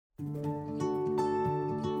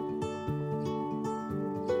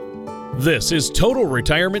This is Total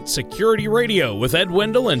Retirement Security Radio with Ed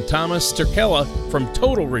Wendell and Thomas Turkella from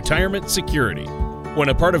Total Retirement Security. When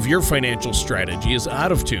a part of your financial strategy is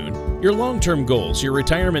out of tune, your long-term goals, your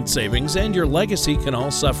retirement savings, and your legacy can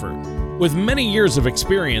all suffer. With many years of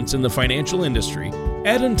experience in the financial industry,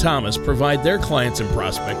 Ed and Thomas provide their clients and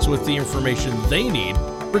prospects with the information they need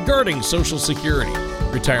regarding Social Security,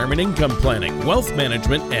 retirement income planning, wealth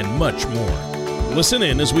management, and much more. Listen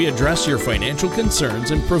in as we address your financial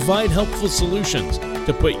concerns and provide helpful solutions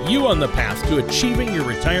to put you on the path to achieving your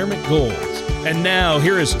retirement goals. And now,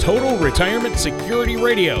 here is Total Retirement Security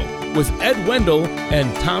Radio with Ed Wendell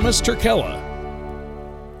and Thomas Turkella.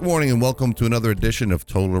 Good morning and welcome to another edition of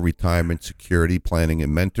Total Retirement Security Planning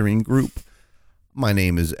and Mentoring Group. My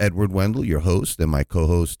name is Edward Wendell, your host, and my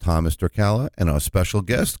co-host Thomas Turkella, and our special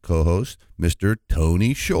guest co-host, Mr.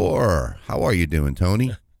 Tony Shore. How are you doing,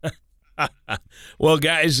 Tony? Well,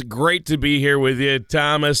 guys, great to be here with you.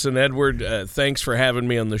 Thomas and Edward, thanks for having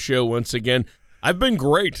me on the show once again. I've been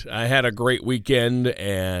great. I had a great weekend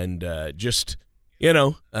and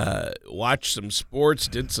watched some sports,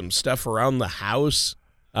 did some stuff around the house,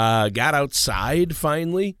 got outside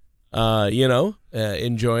finally,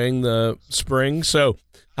 enjoying the spring. So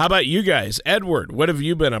how about you guys? Edward, what have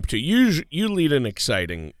you been up to? You lead an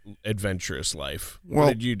exciting, adventurous life. What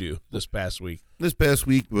did you do this past week? This past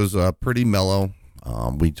week was pretty mellow.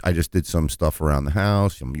 I just did some stuff around the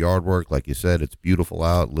house, some yard work. Like you said, it's beautiful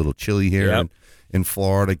out, a little chilly here in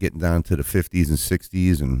Florida, getting down to the 50s and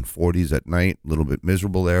 60s and 40s at night. A little bit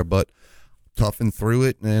miserable there, but toughing through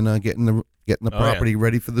it and getting the property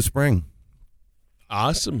ready for the spring.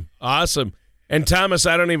 Awesome. And Thomas,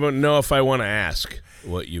 I don't even know if I want to ask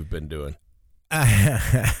what you've been doing.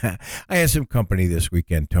 I had some company this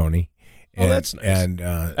weekend, Tony. That's nice.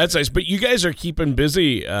 That's nice. But you guys are keeping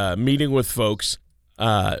busy meeting with folks,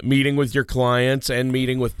 meeting with your clients, and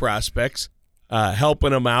meeting with prospects,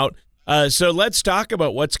 helping them out. So let's talk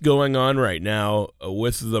about what's going on right now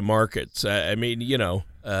with the markets. The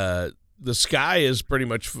sky is pretty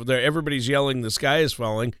much there. Everybody's yelling the sky is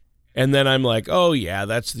falling. And then I'm like, oh, yeah,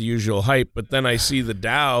 that's the usual hype. But then I see the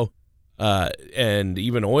Dow and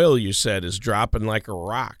even oil, you said, is dropping like a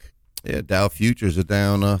rock. Yeah, Dow futures are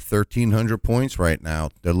down 1,300 points right now.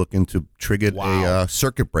 They're looking to trigger a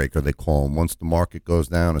circuit breaker, they call them. Once the market goes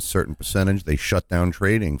down a certain percentage, they shut down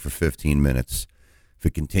trading for 15 minutes. If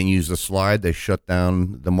it continues to slide, they shut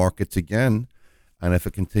down the markets again. And if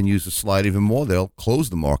it continues to slide even more, they'll close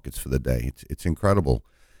the markets for the day. It's incredible.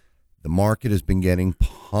 The market has been getting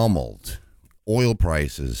pummeled. Oil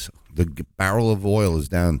prices, the barrel of oil is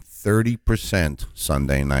down 30%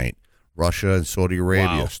 Sunday night. Russia and Saudi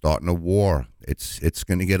Arabia starting a war. It's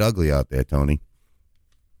going to get ugly out there, Tony.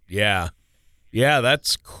 Yeah,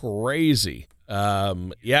 that's crazy.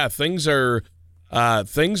 Things are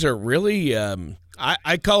really.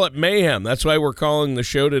 I call it mayhem. That's why we're calling the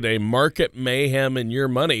show today "Market Mayhem and Your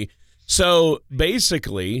Money." So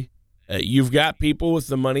basically, you've got people with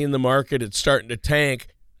the money in the market. It's starting to tank.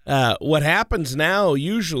 What happens now?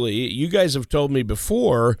 Usually, you guys have told me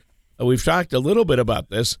before. We've talked a little bit about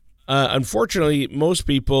this. Unfortunately, most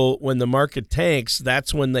people, when the market tanks,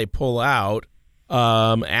 that's when they pull out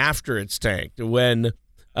after it's tanked.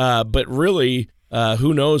 But really,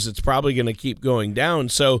 who knows? It's probably going to keep going down.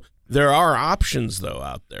 So there are options, though,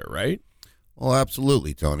 out there, right? Well,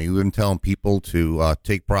 absolutely, Tony. We've been telling people to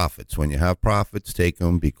take profits. When you have profits, take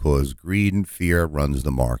them because greed and fear runs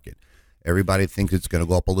the market. Everybody thinks it's going to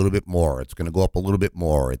go up a little bit more. It's going to go up a little bit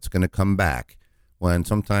more. It's going to come back. When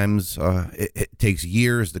sometimes it takes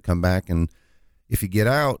years to come back. And if you get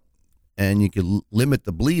out and you can limit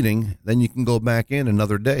the bleeding, then you can go back in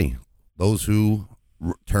another day. Those who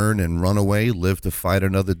turn and run away live to fight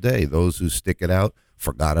another day. Those who stick it out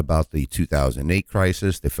forgot about the 2008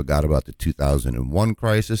 crisis. They forgot about the 2001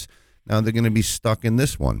 crisis. Now they're going to be stuck in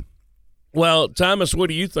this one. Well, Thomas, what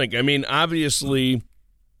do you think? I mean, obviously,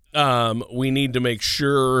 we need to make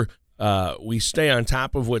sure we stay on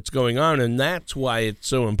top of what's going on, and that's why it's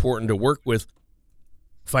so important to work with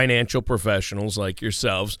financial professionals like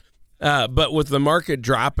yourselves. But with the market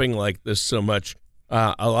dropping like this so much,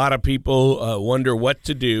 a lot of people wonder what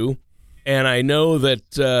to do, and I know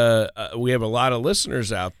that we have a lot of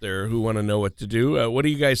listeners out there who want to know what to do. What do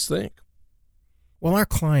you guys think? Well, our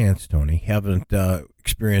clients, Tony, haven't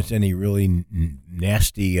experienced any really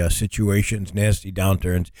nasty situations, nasty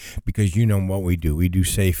downturns, because you know what we do. We do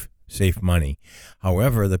safe money.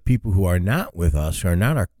 However, the people who are not with us, who are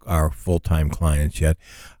not our full-time clients yet,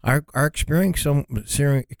 are experiencing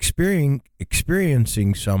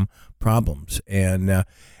some problems. And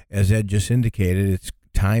as Ed just indicated, it's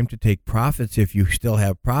time to take profits if you still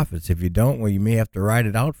have profits. If you don't, well, you may have to ride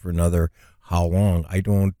it out for another how long. I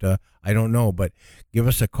don't know, but give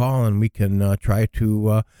us a call and we can try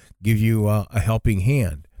to give you a helping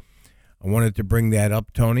hand. I wanted to bring that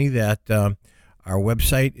up, Tony, that our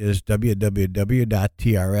website is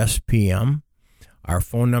www.trspm. Our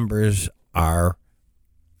phone numbers are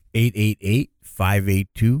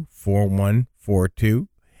 888-582-4142.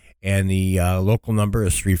 And the local number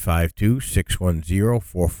is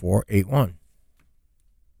 352-610-4481.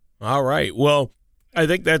 All right. Well, I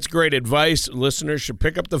think that's great advice. Listeners should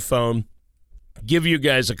pick up the phone, give you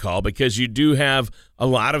guys a call, because you do have a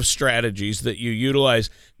lot of strategies that you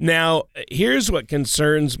utilize. Now, here's what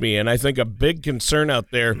concerns me, and I think a big concern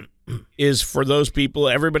out there is for those people.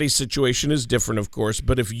 Everybody's situation is different, of course,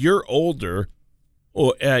 but if you're older,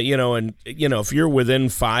 or if you're within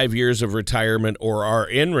 5 years of retirement or are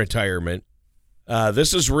in retirement,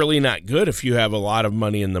 this is really not good if you have a lot of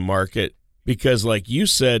money in the market, because like you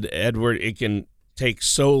said, Edward, it can take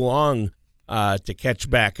so long to catch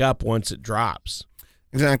back up once it drops.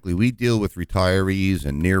 Exactly. We deal with retirees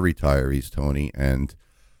and near retirees, Tony, and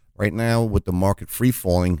right now with the market free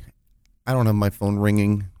falling, I don't have my phone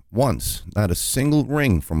ringing once, not a single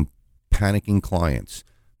ring from panicking clients.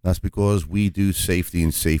 That's because we do safety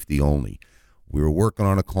and safety only. We were working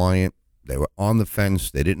on a client. They were on the fence.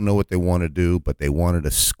 They didn't know what they wanted to do, but they wanted to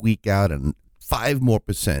squeak out and 5 more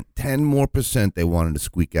percent, 10 more percent they wanted to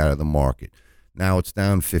squeak out of the market. Now it's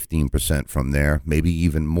down 15% from there, maybe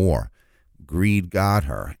even more. Greed got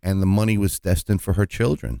her, and the money was destined for her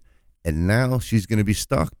children. And now she's going to be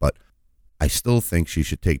stuck. But I still think she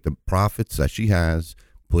should take the profits that she has,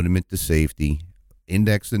 put them into safety.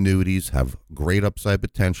 Index annuities have great upside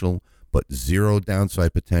potential, but zero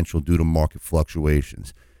downside potential due to market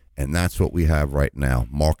fluctuations. And that's what we have right now,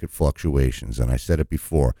 market fluctuations. And I said it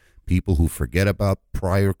before, people who forget about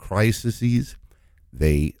prior crises,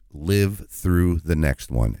 they live through the next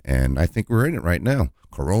one. And I think we're in it right now.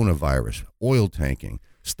 Coronavirus, oil tanking,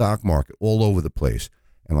 stock market, all over the place.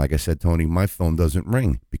 And like I said, Tony, my phone doesn't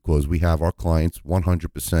ring because we have our clients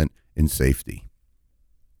 100% in safety.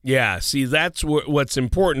 Yeah, see, that's what's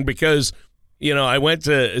important, because, I went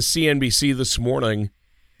to CNBC this morning,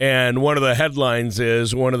 and one of the headlines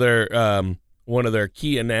is one of their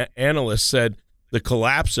key analysts said the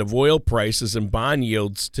collapse of oil prices and bond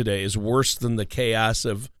yields today is worse than the chaos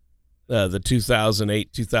of the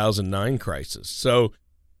 2008-2009 crisis. So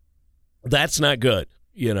that's not good.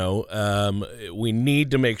 We need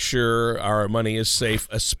to make sure our money is safe,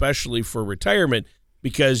 especially for retirement,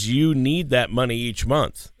 because you need that money each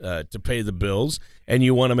month to pay the bills, and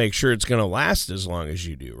you want to make sure it's going to last as long as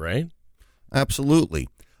you do, right? Absolutely.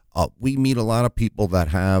 We meet a lot of people that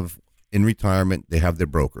have, in retirement, they have their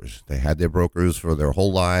brokers. They had their brokers for their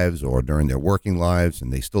whole lives or during their working lives,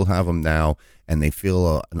 and they still have them now, and they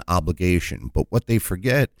feel an obligation. But what they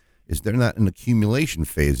forget is they're not in accumulation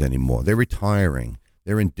phase anymore. They're retiring.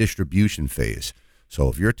 They're in distribution phase. So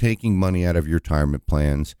if you're taking money out of your retirement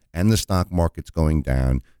plans and the stock market's going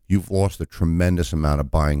down, you've lost a tremendous amount of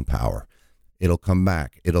buying power. It'll come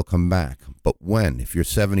back. It'll come back. But when? If you're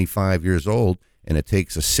 75 years old and it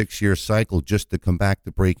takes a 6-year cycle just to come back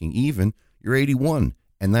to breaking even, you're 81.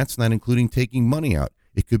 And that's not including taking money out.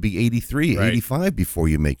 It could be 83, right, 85 before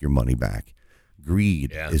you make your money back.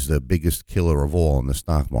 Greed is the biggest killer of all in the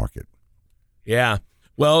stock market. Yeah.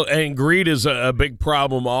 Well, and greed is a big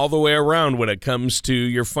problem all the way around when it comes to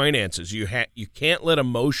your finances. You can't let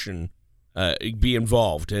emotion be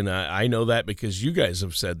involved, and I know that because you guys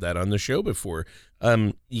have said that on the show before.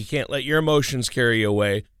 You can't let your emotions carry you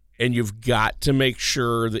away, and you've got to make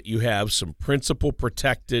sure that you have some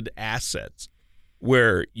principal-protected assets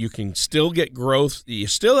where you can still get growth. You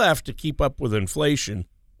still have to keep up with inflation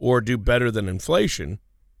or do better than inflation,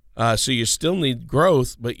 so you still need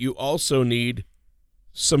growth, but you also need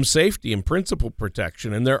some safety and principal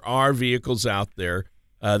protection, and there are vehicles out there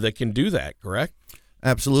that can do that, correct?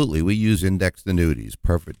 Absolutely. We use indexed annuities.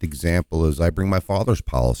 Perfect example is I bring my father's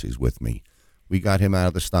policies with me. We got him out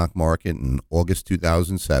of the stock market in August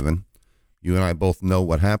 2007. You and I both know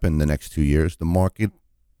what happened the next 2 years. The market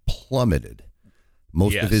plummeted.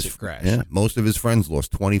 Most of his friends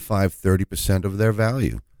lost 25-30% of their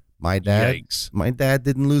value. My dad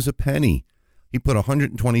didn't lose a penny. He put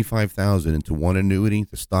 $125,000 into one annuity.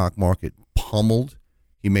 The stock market pummeled.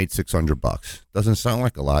 He made $600. Doesn't sound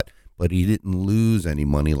like a lot, but he didn't lose any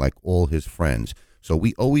money like all his friends. So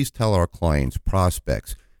we always tell our clients,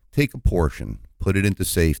 prospects, take a portion, put it into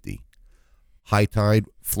safety. High tide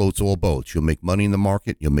floats all boats. You'll make money in the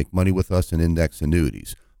market. You'll make money with us in index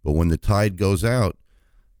annuities. But when the tide goes out,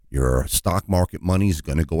 Your stock market money is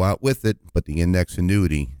going to go out with it, but the index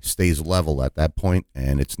annuity stays level at that point,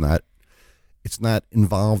 and it's not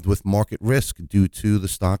involved with market risk due to the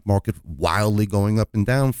stock market wildly going up and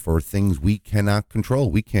down for things we cannot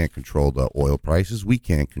control. We can't control the oil prices. We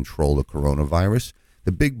can't control the coronavirus.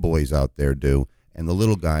 The big boys out there do, and the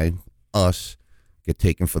little guy, us, get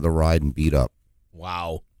taken for the ride and beat up.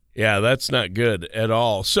 Wow. Yeah, that's not good at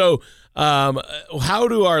all. So how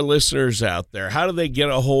do our listeners out there, how do they get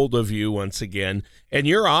a hold of you once again? And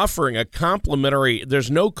you're offering a complimentary,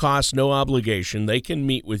 there's no cost, no obligation. They can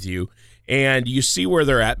meet with you, and you see where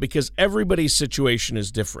they're at because everybody's situation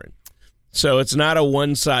is different. So it's not a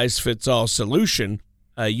one-size-fits-all solution.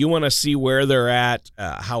 You want to see where they're at,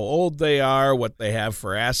 how old they are, what they have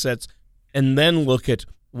for assets, and then look at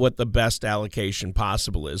what the best allocation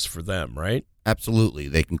possible is for them, right? Absolutely.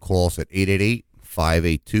 They can call us at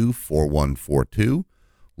 888-582-4142.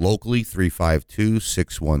 Locally,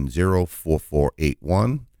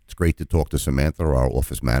 352-610-4481. It's great to talk to Samantha, our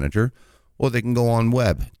office manager. Or they can go on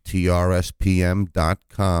web, trspm.com,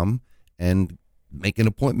 and make an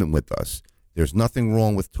appointment with us. There's nothing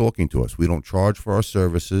wrong with talking to us. We don't charge for our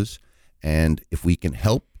services. And if we can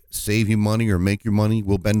help save you money or make you money,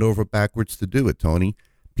 we'll bend over backwards to do it, Tony.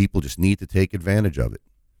 People just need to take advantage of it.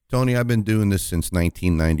 Tony, I've been doing this since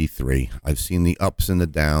 1993. I've seen the ups and the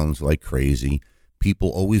downs like crazy. People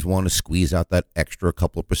always want to squeeze out that extra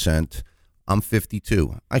couple of percent. I'm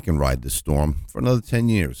 52. I can ride this storm for another 10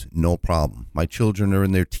 years. No problem. My children are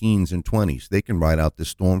in their teens and 20s. They can ride out this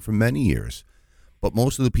storm for many years. But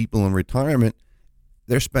most of the people in retirement,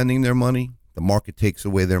 they're spending their money. The market takes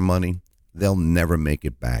away their money. They'll never make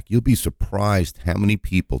it back. You'll be surprised how many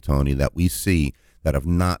people, Tony, that we see that have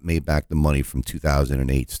not made back the money from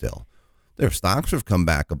 2008 still. Their stocks have come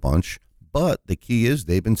back a bunch, but the key is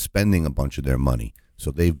they've been spending a bunch of their money,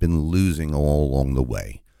 so they've been losing all along the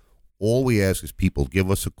way. All we ask is people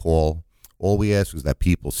give us a call. All we ask is that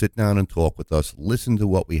people sit down and talk with us, listen to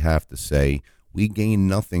what we have to say. We gain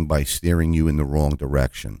nothing by steering you in the wrong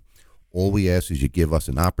direction. All we ask is you give us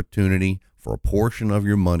an opportunity for a portion of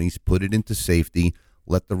your monies, put it into safety,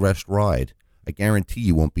 let the rest ride. I guarantee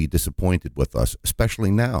you won't be disappointed with us,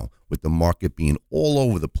 especially now with the market being all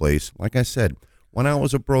over the place. Like I said, when I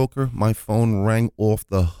was a broker, my phone rang off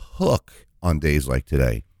the hook on days like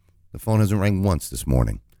today. The phone hasn't rang once this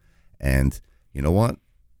morning. And you know what?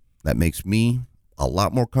 That makes me a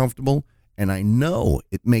lot more comfortable. And I know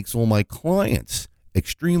it makes all my clients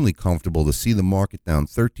extremely comfortable to see the market down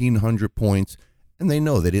 1,300 points. And they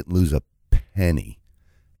know they didn't lose a penny.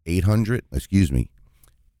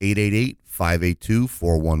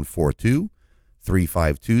 888-582-4142,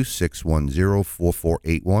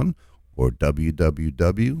 352-610-4481, or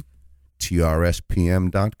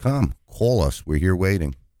www.trspm.com. Call us. We're here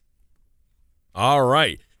waiting. All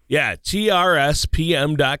right. Yeah,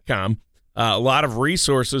 trspm.com. A lot of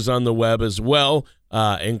resources on the web as well,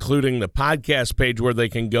 including the podcast page where they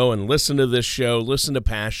can go and listen to this show, listen to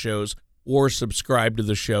past shows, or subscribe to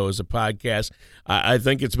the show as a podcast. I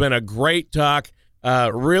think it's been a great talk.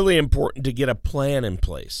 Really important to get a plan in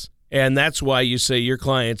place. And that's why you say your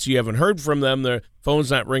clients, you haven't heard from them, their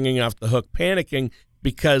phone's not ringing off the hook, panicking,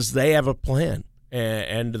 because they have a plan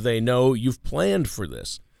and they know you've planned for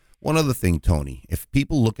this. One other thing, Tony, if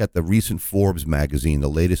people look at the recent Forbes magazine, the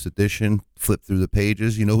latest edition, flip through the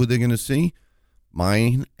pages, you know who they're going to see?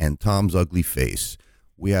 Mine and Tom's ugly face.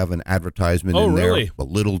 We have an advertisement in there, a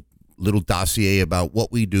little dossier about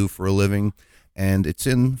what we do for a living. And it's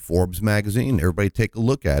in Forbes magazine. Everybody take a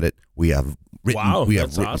look at it. We have written. Wow,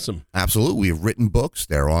 that's awesome. Absolutely. We have written books.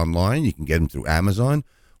 They're online. You can get them through Amazon.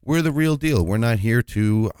 We're the real deal. We're not here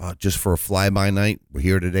to just for a fly-by-night. We're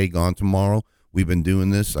here today, gone tomorrow. We've been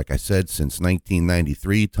doing this, like I said, since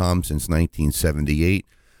 1993. Tom, since 1978.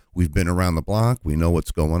 We've been around the block. We know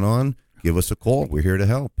what's going on. Give us a call. We're here to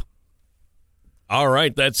help. All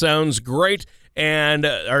right. That sounds great. And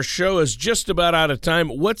our show is just about out of time.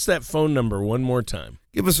 What's that phone number one more time?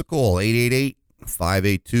 Give us a call,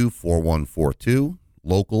 888-582-4142,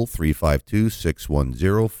 local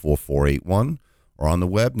 352-610-4481, or on the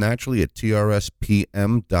web, naturally, at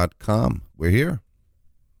trspm.com. We're here.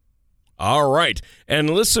 All right. And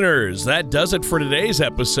listeners, that does it for today's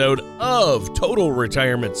episode of Total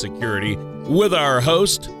Retirement Security with our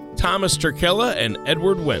host, Thomas Turkella and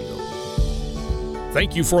Edward Wendell.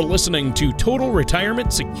 Thank you for listening to Total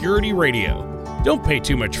Retirement Security Radio. Don't pay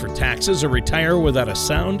too much for taxes or retire without a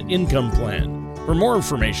sound income plan. For more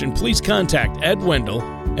information, please contact Ed Wendell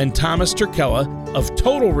and Thomas Turkella of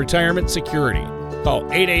Total Retirement Security. Call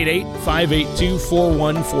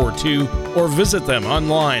 888-582-4142 or visit them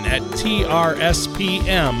online at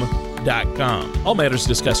trspm.com. edwendellthomas.com. All matters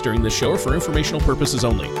discussed during this show are for informational purposes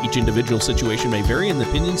only. Each individual situation may vary, and the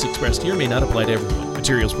opinions expressed here may not apply to everyone.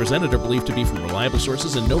 Materials presented are believed to be from reliable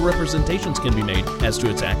sources, and no representations can be made as to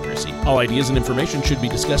its accuracy. All ideas and information should be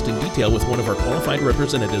discussed in detail with one of our qualified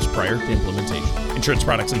representatives prior to implementation. Insurance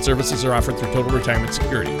products and services are offered through Total Retirement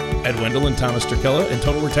Security. Ed Wendell and Thomas Turkella and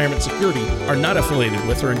Total Retirement Security are not affiliated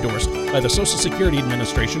with or endorsed by the Social Security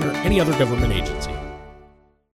Administration or any other government agency.